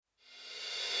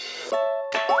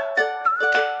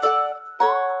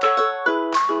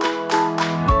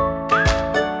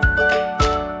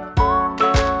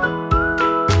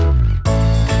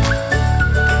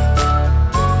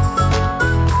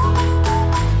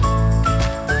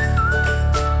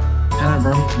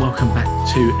everyone, welcome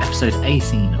back to episode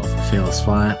 18 of the Fearless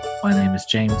Fire. My name is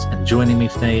James and joining me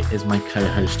today is my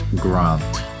co-host Grant.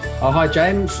 Oh, hi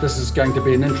James, this is going to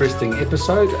be an interesting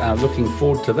episode. Looking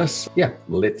forward to this. Yeah,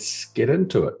 let's get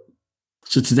into it.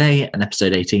 So today in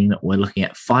episode 18, we're looking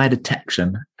at fire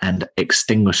detection and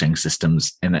extinguishing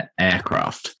systems in an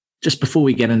aircraft. Just before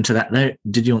we get into that though,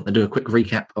 did you want to do a quick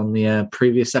recap on the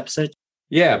previous episode?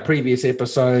 Yeah, previous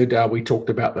episode, we talked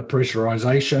about the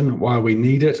pressurization, why we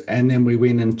need it, and then we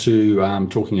went into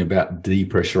talking about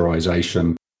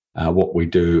depressurization, what we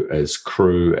do as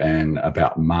crew, and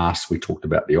about masks. We talked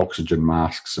about the oxygen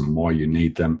masks and why you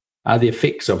need them, the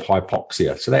effects of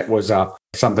hypoxia. So that was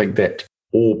something that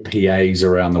all PAs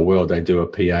around the world, they do a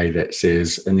PA that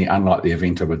says, in the unlikely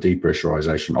event of a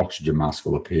depressurization, oxygen mask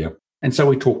will appear. And so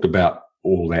we talked about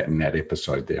all that in that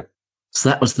episode there. So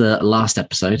that was the last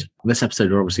episode. This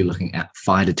episode, we're obviously looking at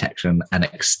fire detection and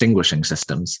extinguishing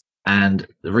systems. And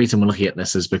the reason we're looking at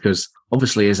this is because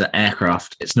obviously as an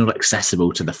aircraft, it's not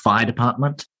accessible to the fire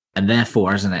department. And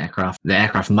therefore, as an aircraft, the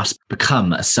aircraft must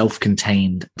become a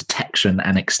self-contained detection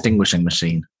and extinguishing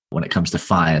machine when it comes to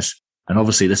fires. And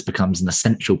obviously this becomes an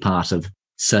essential part of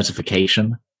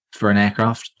certification for an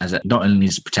aircraft, as it not only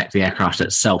needs to protect the aircraft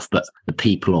itself, but the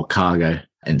people or cargo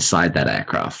inside that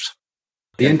aircraft.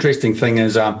 The interesting thing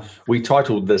is we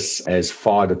titled this as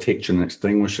fire detection and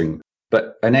extinguishing,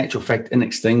 but in actual fact, in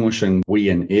extinguishing, we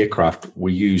in aircraft,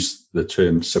 we use the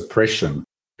term suppression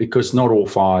because not all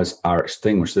fires are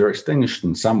extinguished. They're extinguished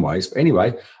in some ways. But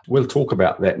anyway, we'll talk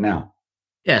about that now.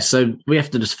 Yeah, so we have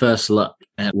to just first look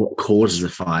at what causes a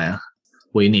fire.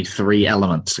 Well, you need three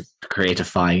elements to create a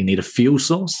fire. You need a fuel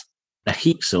source, a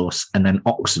heat source, and then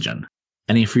oxygen.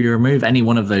 And if you remove any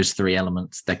one of those three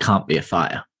elements, there can't be a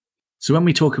fire. So when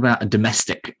we talk about a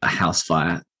domestic house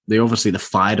fire, the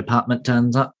fire department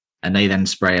turns up and they then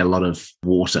spray a lot of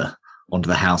water onto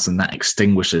the house and that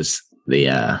extinguishes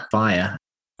the fire.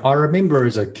 I remember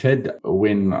as a kid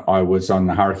when I was on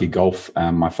the Hauraki Gulf,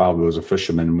 my father was a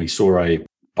fisherman and we saw a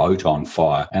boat on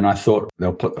fire. And I thought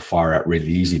they'll put the fire out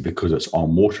really easy because it's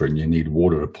on water and you need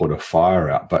water to put a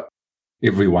fire out. But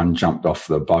everyone jumped off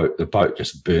the boat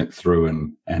just burnt through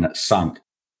and it sunk.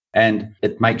 And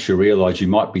it makes you realize you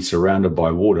might be surrounded by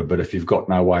water, but if you've got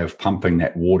no way of pumping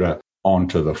that water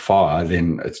onto the fire,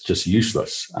 then it's just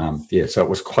useless. So it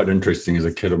was quite interesting as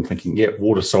a kid. I'm thinking,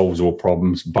 water solves all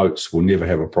problems. Boats will never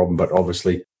have a problem, but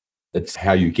obviously it's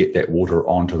how you get that water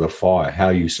onto the fire,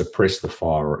 how you suppress the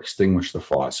fire or extinguish the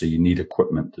fire. So you need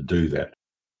equipment to do that.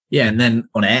 Yeah, and then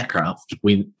on aircraft,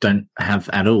 we don't have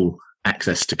at all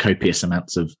access to copious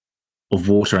amounts of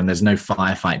water, and there's no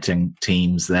firefighting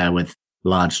teams there with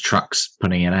large trucks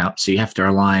putting it out. So you have to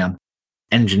rely on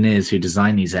engineers who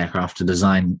design these aircraft to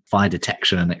design fire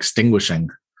detection and extinguishing,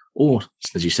 or,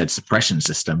 as you said, suppression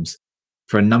systems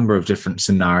for a number of different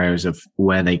scenarios of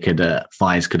where they could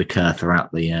fires could occur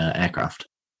throughout the aircraft.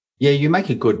 Yeah, you make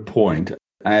a good point,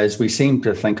 as we seem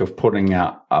to think of putting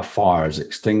out a fire as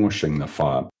extinguishing the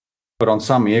fire. But on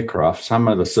some aircraft, some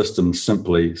of the systems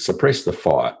simply suppress the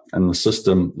fire, and the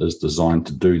system is designed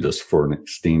to do this for an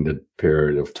extended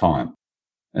period of time.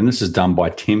 And this is done by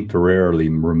temporarily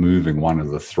removing one of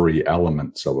the three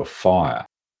elements of a fire.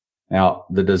 Now,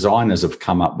 the designers have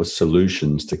come up with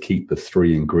solutions to keep the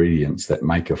three ingredients that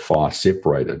make a fire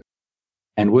separated.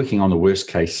 And working on the worst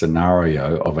case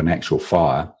scenario of an actual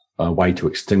fire, a way to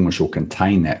extinguish or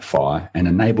contain that fire and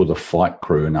enable the flight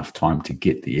crew enough time to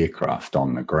get the aircraft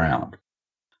on the ground.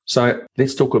 So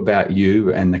let's talk about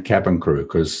you and the cabin crew,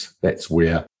 because that's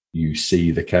where you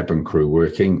see the cabin crew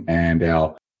working, and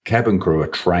our cabin crew are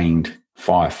trained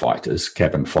firefighters,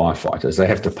 cabin firefighters. They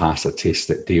have to pass a test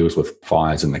that deals with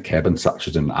fires in the cabin, such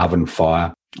as an oven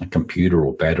fire, a computer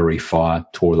or battery fire,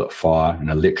 toilet fire, an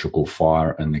electrical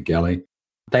fire in the galley.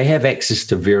 They have access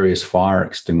to various fire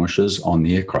extinguishers on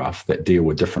the aircraft that deal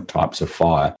with different types of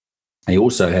fire. They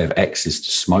also have access to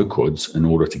smoke hoods in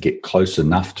order to get close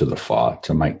enough to the fire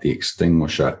to make the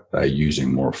extinguisher they're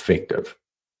using more effective.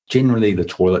 Generally, the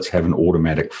toilets have an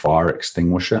automatic fire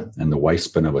extinguisher in the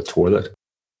waste bin of a toilet.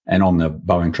 And on the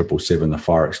Boeing 777, the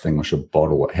fire extinguisher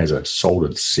bottle, it has a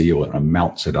soldered seal and it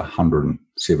melts at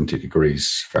 170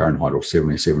 degrees Fahrenheit or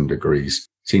 77 degrees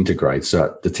centigrade. So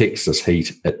it detects this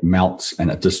heat, it melts, and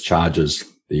it discharges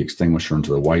the extinguisher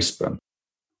into the waste bin.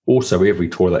 Also, every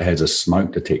toilet has a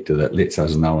smoke detector that lets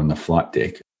us know in the flight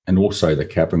deck, and also the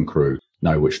cabin crew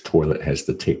know which toilet has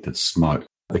detected smoke.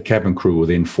 The cabin crew will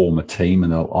then form a team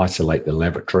and they'll isolate the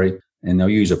lavatory, and they'll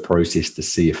use a process to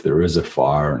see if there is a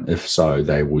fire, and if so,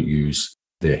 they will use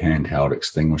their handheld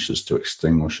extinguishers to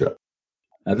extinguish it.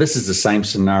 Now, this is the same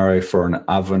scenario for an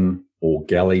oven or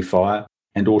galley fire.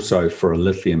 and also for a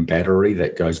lithium battery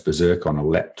that goes berserk on a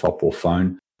laptop or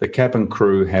phone. The cabin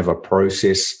crew have a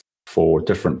process for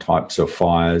different types of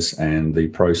fires, and the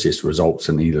process results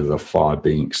in either the fire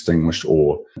being extinguished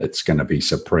or it's going to be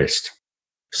suppressed.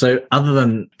 So other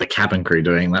than the cabin crew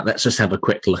doing that, let's just have a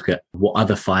quick look at what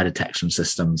other fire detection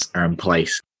systems are in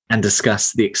place and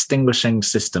discuss the extinguishing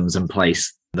systems in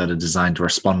place that are designed to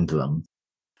respond to them.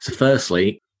 So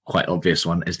firstly, quite obvious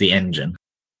one, is the engine.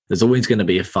 There's always going to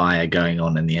be a fire going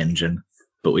on in the engine,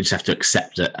 but we just have to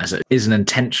accept it as it is an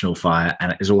intentional fire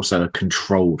and it is also a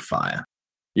controlled fire.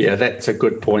 Yeah, that's a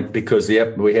good point, because we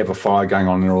have a fire going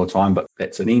on there all the time, but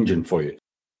that's an engine for you.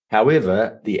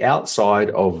 However, the outside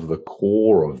of the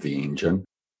core of the engine,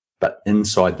 but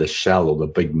inside the shell or the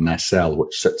big nacelle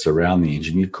which sits around the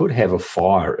engine, you could have a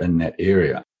fire in that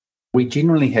area. We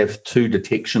generally have two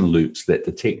detection loops that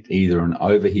detect either an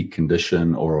overheat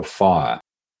condition or a fire.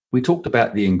 We talked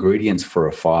about the ingredients for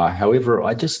a fire. However,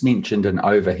 I just mentioned an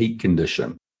overheat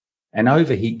condition. An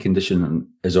overheat condition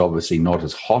is obviously not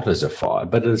as hot as a fire,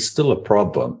 but it is still a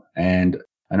problem. And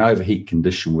an overheat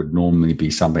condition would normally be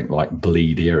something like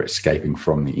bleed air escaping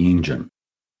from the engine.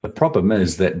 The problem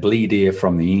is that bleed air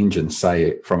from the engine,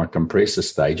 say from a compressor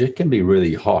stage, it can be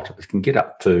really hot. It can get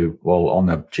up to, well, on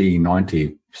a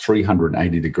G90,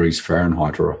 380 degrees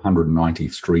Fahrenheit or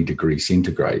 193 degrees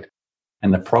centigrade.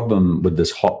 And the problem with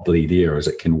this hot bleed air is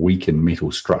it can weaken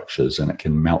metal structures and it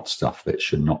can melt stuff that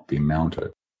should not be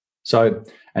melted. So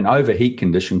an overheat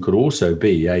condition could also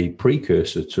be a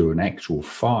precursor to an actual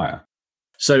fire.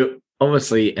 So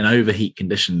obviously an overheat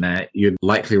condition there, you'd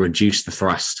likely reduce the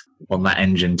thrust on that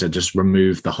engine to just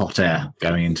remove the hot air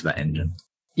going into that engine.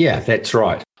 Yeah, that's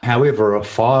right. However, a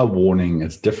fire warning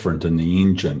is different in the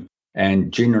engine.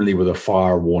 And generally with a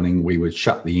fire warning, we would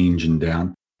shut the engine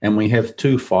down and we have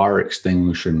two fire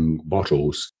extinguishing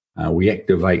bottles. We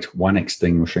activate one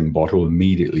extinguishing bottle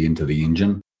immediately into the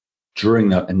engine. During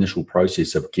the initial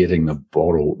process of getting the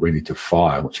bottle ready to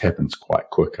fire, which happens quite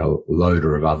quick, a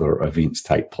loader of other events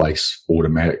take place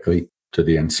automatically to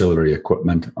the ancillary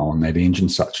equipment on that engine,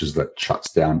 such as that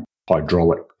shuts down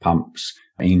hydraulic pumps,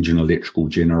 engine electrical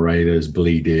generators,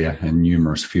 bleed air, and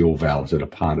numerous fuel valves that are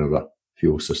part of the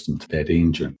fuel system to that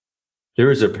engine.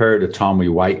 There is a period of time we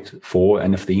wait for,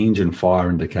 and if the engine fire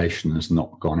indication has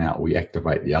not gone out, we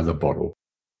activate the other bottle.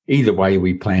 Either way,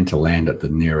 we plan to land at the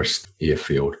nearest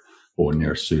airfield or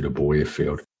nearest suitable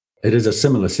airfield. It is a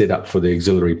similar setup for the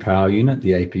auxiliary power unit,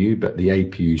 the APU, but the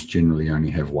APUs generally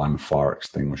only have one fire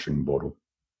extinguishing bottle.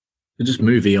 Just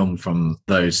moving on from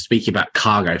those, speaking about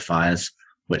cargo fires,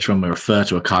 which when we refer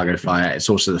to a cargo fire, it's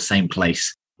also the same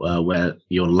place where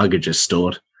your luggage is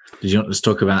stored. Did you want to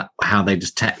talk about how they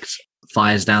detect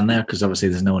fires down there? Because obviously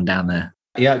there's no one down there.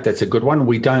 Yeah, that's a good one.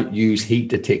 We don't use heat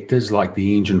detectors like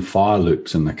the engine fire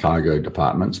loops in the cargo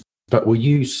departments, but we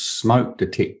use smoke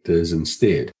detectors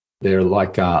instead. They're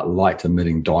like light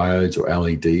emitting diodes or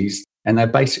LEDs, and they're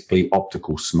basically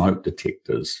optical smoke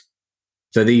detectors.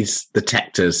 So these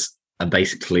detectors are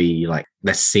basically like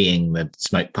they're seeing the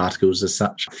smoke particles as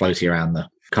such floating around the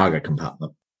cargo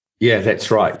compartment. Yeah, that's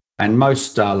right. And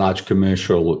most large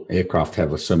commercial aircraft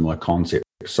have a similar concept.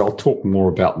 So I'll talk more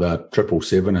about the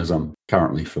 777 as I'm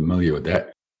currently familiar with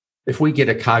that. If we get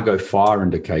a cargo fire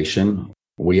indication,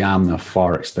 we arm the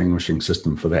fire extinguishing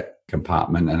system for that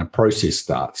compartment and a process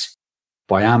starts.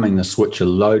 By arming the switch, a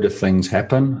load of things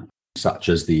happen, such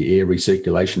as the air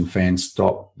recirculation fans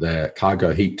stop, the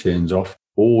cargo heat turns off,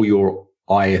 all your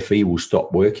IFE will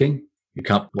stop working. You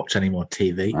can't watch any more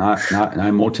TV.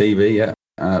 No more TV, yeah.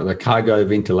 The cargo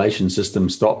ventilation system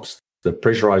stops, the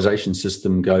pressurization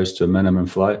system goes to a minimum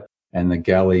flow, and the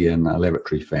galley and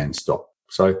lavatory fans stop.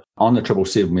 So on the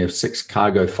 777, we have 6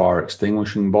 cargo fire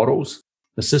extinguishing bottles.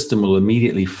 The system will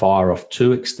immediately fire off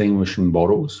 2 extinguishing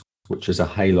bottles, which is a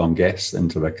halon gas,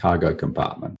 into the cargo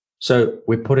compartment. So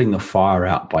we're putting the fire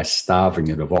out by starving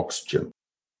it of oxygen.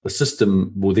 The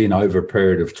system will then, over a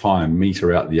period of time,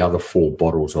 meter out the other 4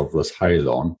 bottles of this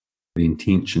halon, the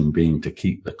intention being to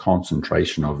keep the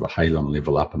concentration of the halon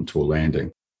level up until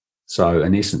landing. So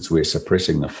in essence, we're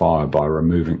suppressing the fire by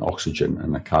removing oxygen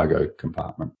in the cargo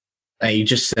compartment. You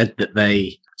just said that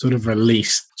they sort of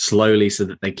release slowly so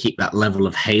that they keep that level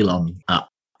of halon up.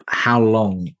 How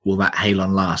long will that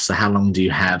halon last? So how long do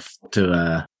you have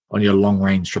to on your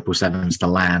long-range 777s to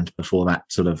land before that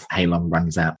sort of halon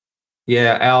runs out?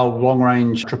 Yeah, our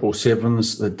long-range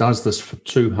 777s, it does this for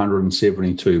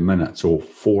 272 minutes or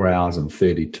 4 hours and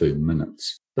 32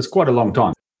 minutes. That's quite a long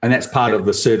time. And that's part of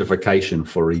the certification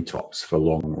for ETOPS, for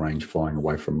long-range flying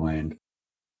away from land.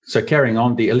 So carrying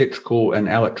on, the electrical and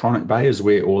electronic bay is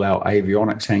where all our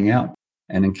avionics hang out.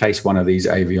 And in case one of these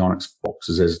avionics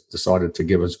boxes has decided to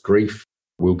give us grief,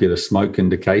 we'll get a smoke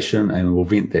indication and we'll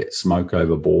vent that smoke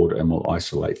overboard and we'll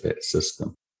isolate that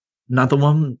system. Another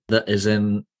one that is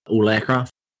in all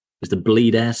aircraft is the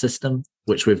bleed air system,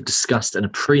 which we've discussed in a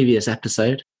previous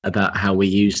episode about how we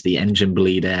use the engine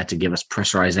bleed air to give us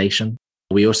pressurization.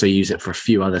 We also use it for a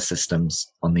few other systems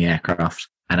on the aircraft.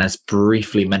 And as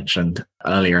briefly mentioned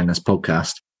earlier in this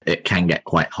podcast, it can get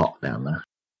quite hot down there.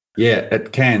 Yeah,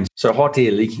 it can. So hot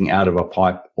air leaking out of a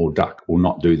pipe or duct will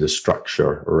not do the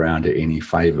structure around it any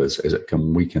favors, as it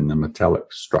can weaken the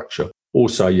metallic structure.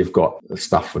 Also, you've got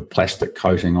stuff with plastic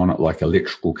coating on it, like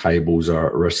electrical cables are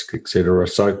at risk, etc.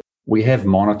 So we have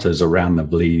monitors around the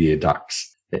bleed air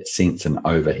ducts that sense an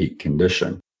overheat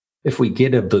condition. If we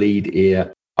get a bleed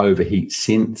air overheat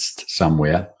sensed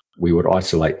somewhere, we would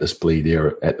isolate this bleed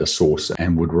air at the source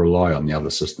and would rely on the other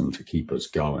system to keep us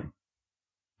going.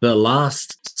 The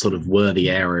last sort of wordy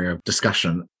area of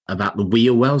discussion about the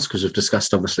wheel wells, because we've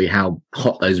discussed obviously how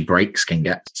hot those brakes can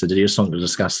get. So did you just want to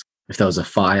discuss if there was a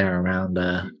fire around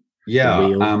the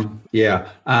wheel?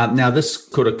 Now this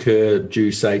could occur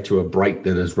due, say, to a brake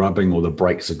that is rubbing, or the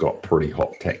brakes have got pretty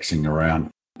hot taxing around.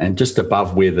 And just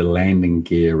above where the landing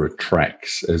gear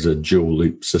retracts is a dual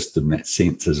loop system that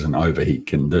senses an overheat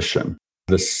condition.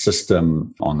 This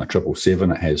system on the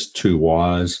 777, it has 2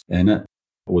 wires in it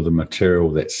with a material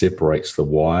that separates the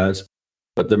wires.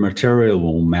 But the material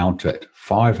will mount at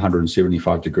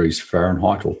 575 degrees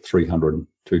Fahrenheit or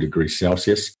 302 degrees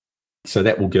Celsius. So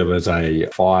that will give us a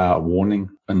fire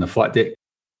warning in the flight deck.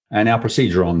 And our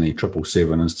procedure on the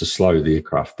 777 is to slow the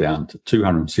aircraft down to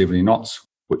 270 knots,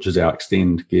 which is our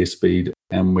extend gear speed,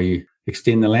 and we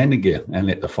extend the landing gear and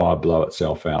let the fire blow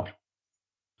itself out.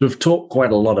 We've talked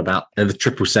quite a lot about the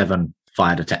 777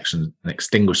 fire detection and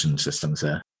extinguishing systems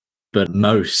there, but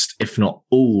most, if not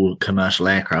all, commercial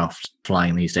aircraft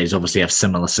flying these days obviously have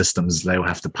similar systems. They will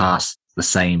have to pass the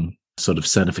same sort of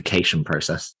certification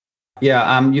process.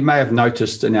 Yeah, you may have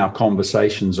noticed in our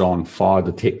conversations on fire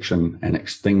detection and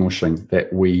extinguishing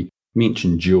that we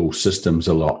mention dual systems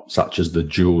a lot, such as the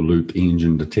dual loop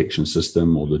engine detection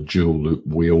system or the dual loop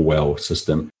wheel well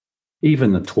system.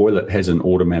 Even the toilet has an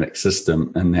automatic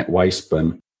system in that waste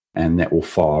bin, and that will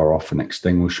fire off an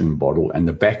extinguishing bottle. And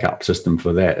the backup system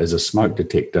for that is a smoke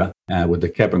detector with the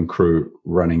cabin crew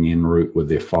running en route with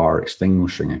their fire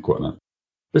extinguishing equipment.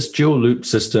 This dual loop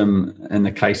system, in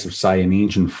the case of, say, an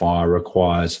engine fire,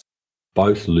 requires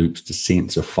both loops to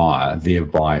sense a fire,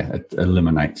 thereby it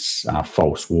eliminates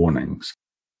false warnings.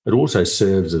 It also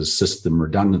serves as system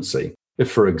redundancy.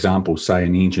 If, for example, say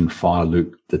an engine fire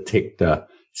loop detector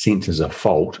senses a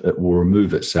fault, it will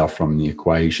remove itself from the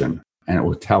equation and it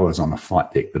will tell us on the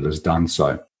flight deck that it's done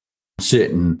so.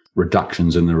 Certain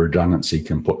reductions in the redundancy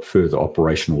can put further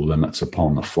operational limits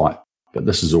upon the flight, but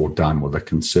this is all done with a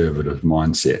conservative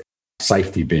mindset.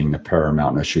 Safety being the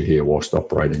paramount issue here whilst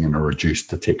operating in a reduced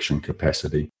detection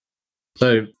capacity.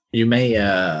 So you may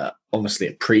obviously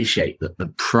appreciate that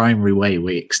the primary way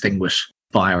we extinguish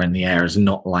fire in the air is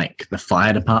not like the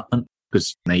fire department,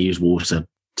 because they use water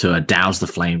to douse the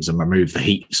flames and remove the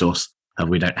heat source. And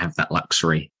we don't have that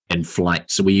luxury in flight.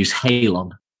 So we use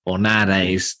halon, or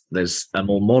nowadays there's a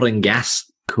more modern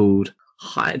gas called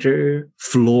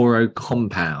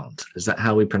hydrofluorocompound. Is that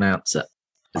how we pronounce it?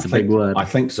 It's a big word. I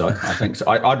think so.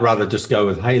 I'd rather just go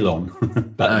with halon,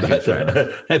 but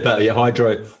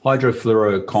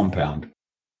hydrofluorocompound,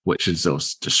 which is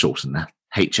also just shortened that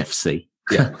HFC.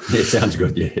 Yeah, it sounds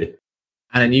good. Yeah,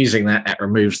 and in using that, it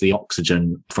removes the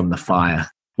oxygen from the fire,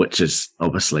 which is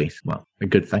obviously a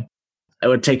good thing. It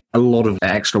would take a lot of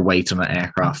extra weight on an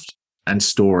aircraft and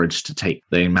storage to take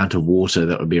the amount of water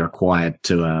that would be required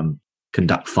to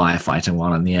conduct firefighting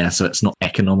while in the air. So it's not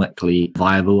economically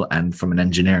viable. And from an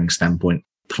engineering standpoint,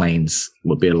 planes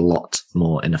would be a lot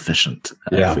more inefficient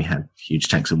if we had huge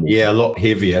tanks of water. Yeah, a lot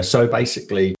heavier. So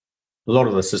basically, a lot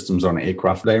of the systems on an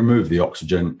aircraft, they remove the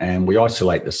oxygen and we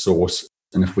isolate the source.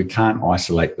 And if we can't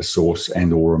isolate the source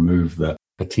and or remove the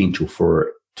potential for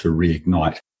it to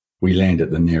reignite, we land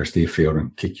at the nearest airfield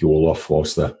and kick you all off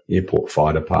whilst the airport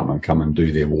fire department come and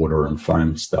do their water and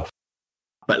foam stuff.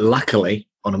 But luckily,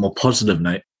 on a more positive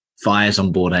note, fires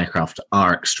on board aircraft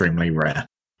are extremely rare.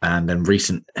 And in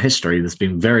recent history, there's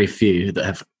been very few that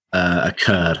have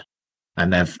occurred,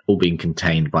 and they've all been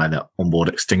contained by the onboard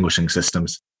extinguishing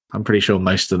systems. I'm pretty sure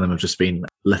most of them have just been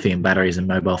lithium batteries and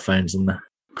mobile phones, and the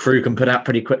crew can put out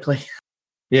pretty quickly.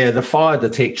 Yeah, the fire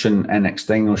detection and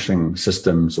extinguishing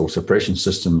systems or suppression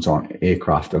systems on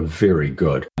aircraft are very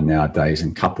good nowadays,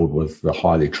 and coupled with the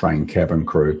highly trained cabin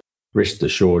crew, rest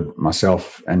assured,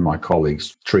 myself and my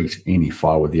colleagues treat any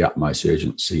fire with the utmost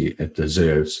urgency it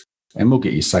deserves, and we'll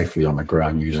get you safely on the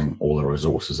ground using all the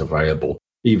resources available.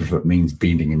 even if it means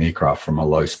bending an aircraft from a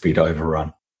low-speed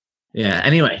overrun. Yeah,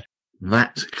 anyway,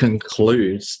 that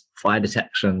concludes fire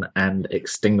detection and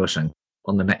extinguishing.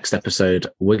 On the next episode,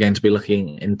 we're going to be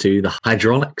looking into the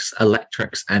hydraulics,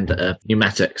 electrics, and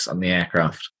pneumatics on the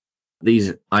aircraft.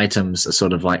 These items are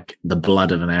sort of like the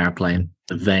blood of an airplane,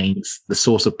 the veins, the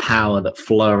source of power that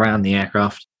flow around the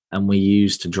aircraft, and we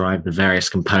use to drive the various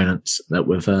components that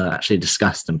we've actually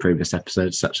discussed in previous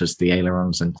episodes, such as the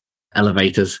ailerons and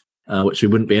elevators, which we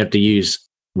wouldn't be able to use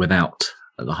without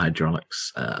the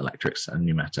hydraulics, electrics, and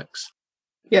pneumatics.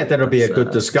 Yeah, that'll be a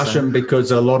good discussion because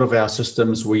a lot of our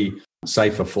systems we say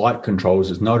for flight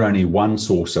controls is not only one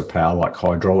source of power like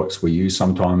hydraulics we use,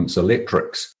 sometimes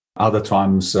electrics. Other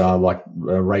times, like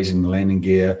raising the landing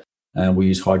gear, we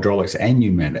use hydraulics and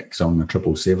pneumatics on the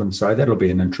 777. So that'll be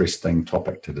an interesting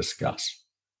topic to discuss.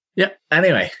 Yeah.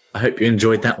 Anyway, I hope you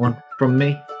enjoyed that one. From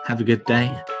me, have a good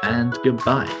day and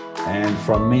goodbye. And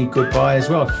from me, goodbye as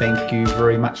well. Thank you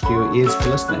very much to your ears for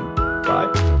listening.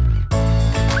 Bye.